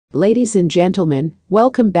Ladies and gentlemen,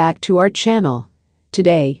 welcome back to our channel.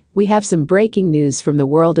 Today, we have some breaking news from the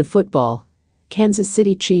world of football. Kansas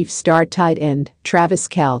City Chiefs star tight end, Travis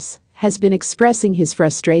Kelce, has been expressing his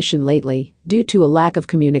frustration lately due to a lack of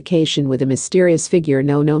communication with a mysterious figure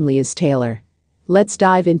known only as Taylor. Let's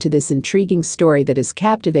dive into this intriguing story that has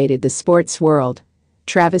captivated the sports world.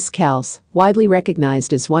 Travis Kelce, widely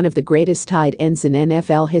recognized as one of the greatest tight ends in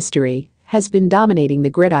NFL history, has been dominating the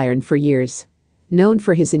gridiron for years. Known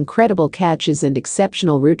for his incredible catches and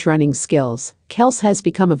exceptional route running skills, Kelce has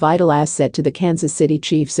become a vital asset to the Kansas City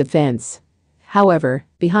Chiefs offense. However,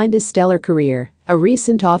 behind his stellar career, a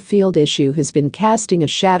recent off-field issue has been casting a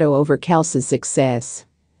shadow over Kelce's success.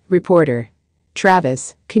 Reporter: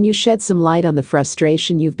 Travis, can you shed some light on the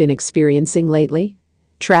frustration you've been experiencing lately?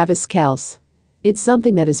 Travis Kelce: It's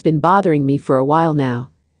something that has been bothering me for a while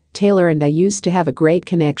now. Taylor and I used to have a great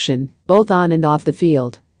connection, both on and off the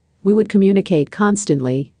field. We would communicate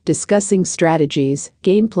constantly, discussing strategies,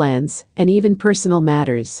 game plans, and even personal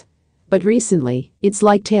matters. But recently, it's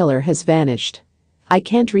like Taylor has vanished. I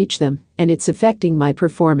can't reach them, and it's affecting my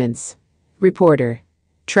performance. Reporter: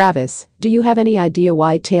 Travis, do you have any idea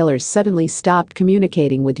why Taylor suddenly stopped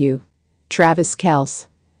communicating with you? Travis Kelce: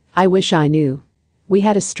 I wish I knew. We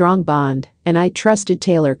had a strong bond, and I trusted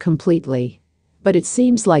Taylor completely. But it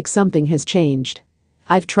seems like something has changed.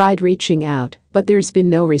 I've tried reaching out, but there's been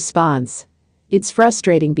no response. It's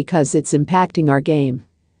frustrating because it's impacting our game.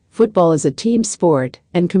 Football is a team sport,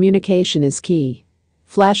 and communication is key.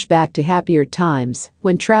 Flashback to happier times,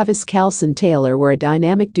 when Travis Kelce and Taylor were a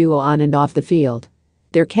dynamic duo on and off the field.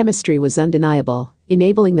 Their chemistry was undeniable,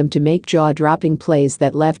 enabling them to make jaw-dropping plays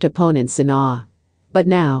that left opponents in awe. But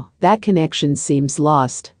now, that connection seems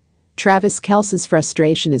lost. Travis Kelce's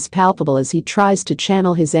frustration is palpable as he tries to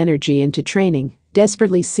channel his energy into training,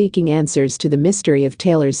 desperately seeking answers to the mystery of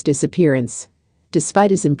Taylor's disappearance.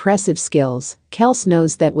 Despite his impressive skills, Kelce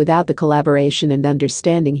knows that without the collaboration and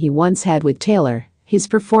understanding he once had with Taylor, his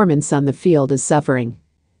performance on the field is suffering.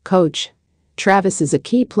 Coach: Travis is a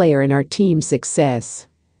key player in our team's success.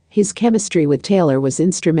 His chemistry with Taylor was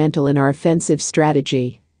instrumental in our offensive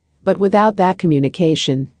strategy. But without that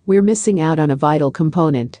communication, we're missing out on a vital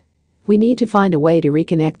component. We need to find a way to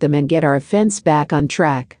reconnect them and get our offense back on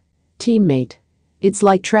track. Teammate: It's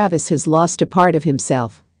like Travis has lost a part of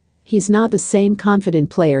himself. He's not the same confident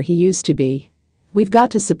player he used to be. We've got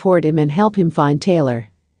to support him and help him find Taylor.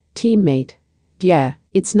 Teammate: Yeah,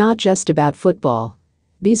 it's not just about football.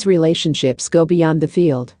 These relationships go beyond the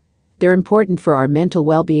field. They're important for our mental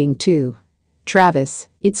well-being too. Travis,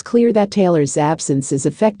 it's clear that Taylor's absence is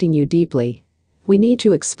affecting you deeply. We need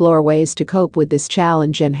to explore ways to cope with this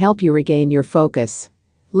challenge and help you regain your focus.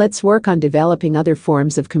 Let's work on developing other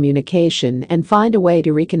forms of communication and find a way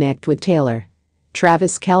to reconnect with Taylor.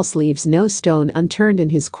 Travis Kelce leaves no stone unturned in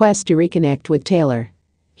his quest to reconnect with Taylor.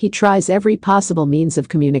 He tries every possible means of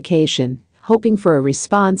communication, hoping for a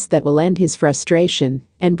response that will end his frustration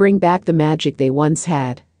and bring back the magic they once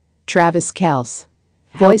had. Travis Kelce: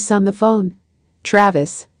 Voice on the phone.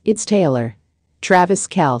 Travis, it's Taylor. Travis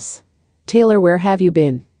Kelce: Taylor, where have you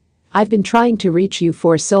been? I've been trying to reach you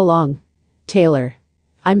for so long. Taylor: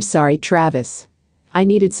 I'm sorry, Travis. I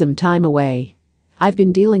needed some time away. I've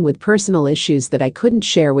been dealing with personal issues that I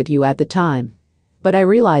couldn't share with you at the time. But I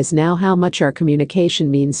realize now how much our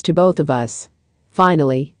communication means to both of us.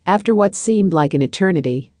 Finally, after what seemed like an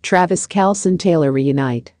eternity, Travis Kelce and Taylor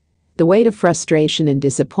reunite. The weight of frustration and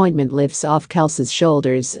disappointment lifts off Kelce's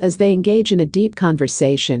shoulders as they engage in a deep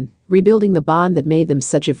conversation, rebuilding the bond that made them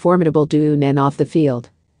such a formidable duo on and off the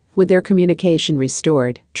field. With their communication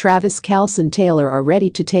restored, Travis Kelce and Taylor are ready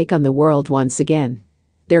to take on the world once again.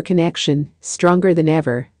 Their connection, stronger than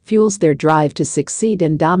ever, fuels their drive to succeed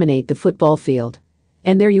and dominate the football field.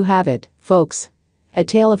 And there you have it, folks. A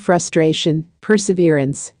tale of frustration,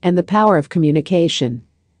 perseverance, and the power of communication.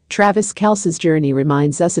 Travis Kelce's journey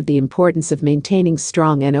reminds us of the importance of maintaining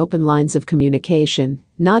strong and open lines of communication,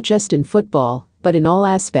 not just in football, but in all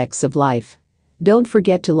aspects of life. Don't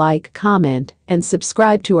forget to like, comment, and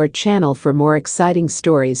subscribe to our channel for more exciting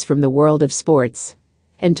stories from the world of sports.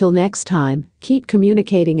 Until next time, keep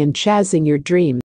communicating and chasing your dreams.